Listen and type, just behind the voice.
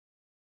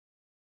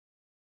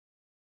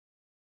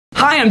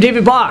Hi, I'm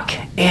David Bach,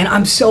 and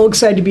I'm so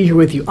excited to be here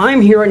with you.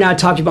 I'm here right now to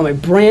talk to you about my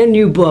brand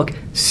new book,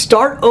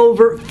 Start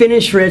Over,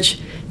 Finish Rich,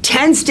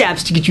 10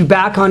 Steps to Get You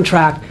Back on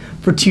Track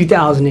for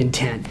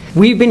 2010.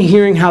 We've been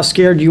hearing how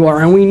scared you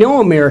are, and we know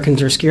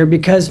Americans are scared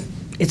because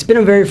it's been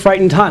a very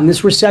frightening time.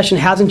 This recession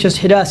hasn't just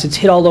hit us, it's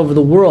hit all over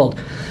the world.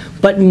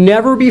 But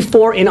never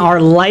before in our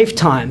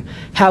lifetime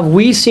have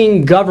we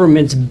seen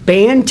governments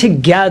band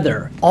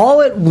together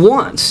all at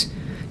once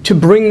to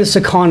bring this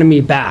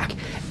economy back.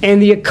 And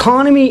the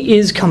economy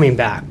is coming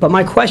back. But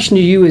my question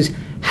to you is,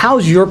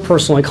 how's your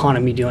personal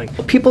economy doing?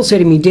 People say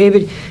to me,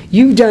 David,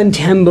 you've done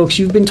 10 books,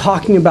 you've been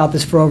talking about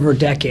this for over a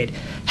decade.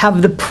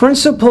 Have the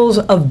principles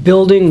of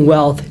building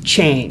wealth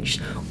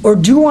changed? Or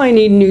do I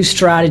need new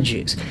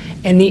strategies?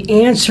 And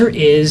the answer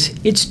is,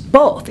 it's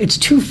both. It's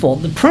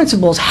twofold. The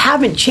principles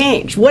haven't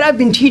changed. What I've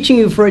been teaching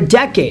you for a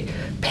decade,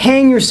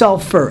 paying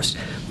yourself first,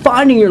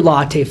 finding your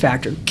latte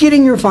factor,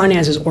 getting your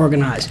finances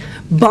organized,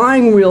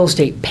 buying real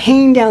estate,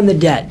 paying down the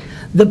debt,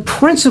 the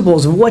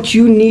principles of what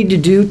you need to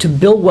do to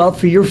build wealth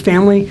for your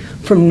family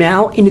from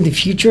now into the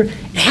future,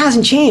 it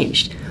hasn't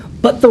changed.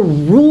 But the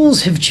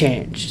rules have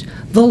changed.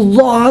 The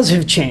laws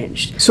have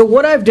changed. So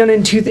what I've done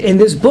in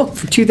this book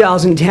for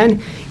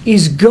 2010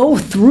 is go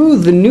through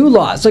the new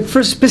laws, like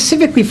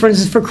specifically, for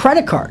instance, for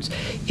credit cards.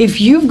 If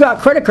you've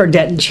got credit card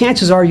debt, and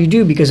chances are you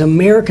do because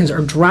Americans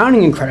are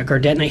drowning in credit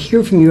card debt, and I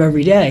hear from you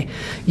every day,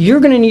 you're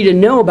going to need to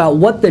know about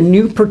what the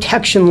new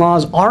protection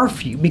laws are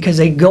for you because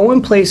they go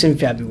in place in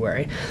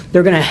February.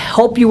 They're going to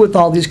help you with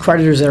all these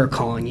creditors that are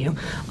calling you.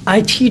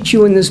 I teach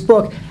you in this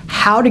book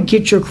how to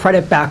get your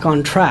credit back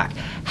on track,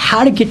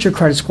 how to get your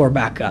credit score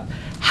back up,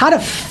 how to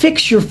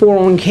fix your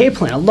 401k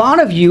plan. A lot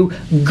of you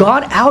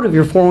got out of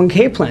your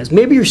 401k plans.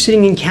 Maybe you're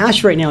sitting in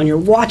cash right now and you're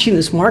watching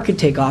this market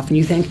take off and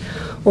you think,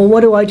 well,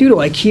 what do? Do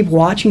I keep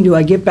watching? Do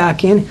I get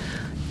back in?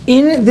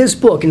 In this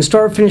book, in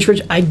Start, Finish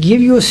Rich, I give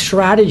you a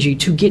strategy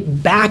to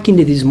get back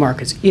into these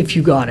markets if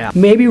you got out.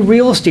 Maybe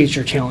real estate's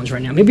your challenge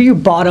right now. Maybe you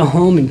bought a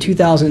home in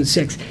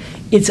 2006.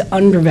 It's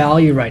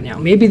undervalued right now.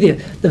 Maybe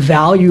the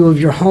value of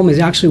your home is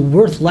actually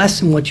worth less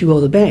than what you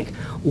owe the bank.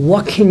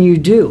 What can you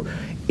do?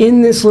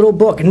 In this little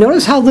book, and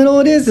notice how little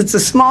it is. It's the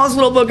smallest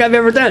little book I've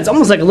ever done. It's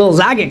almost like a little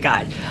Zagat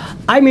guide.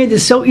 I made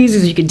this so easy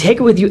that you can take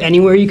it with you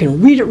anywhere. You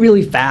can read it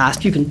really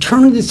fast. You can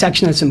turn to the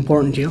section that's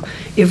important to you.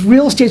 If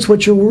real estate's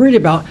what you're worried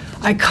about,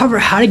 I cover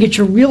how to get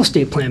your real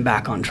estate plan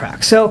back on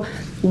track. So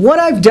what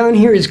I've done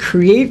here is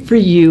create for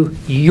you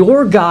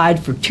your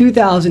guide for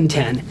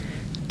 2010,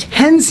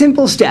 10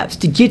 simple steps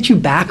to get you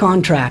back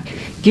on track,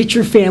 get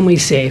your family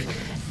safe,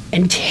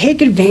 and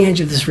take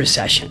advantage of this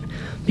recession.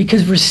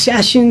 Because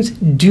recessions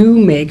do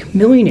make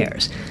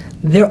millionaires.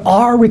 There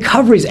are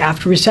recoveries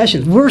after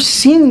recessions. We're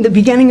seeing the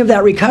beginning of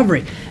that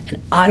recovery, and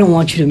I don't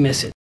want you to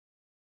miss it.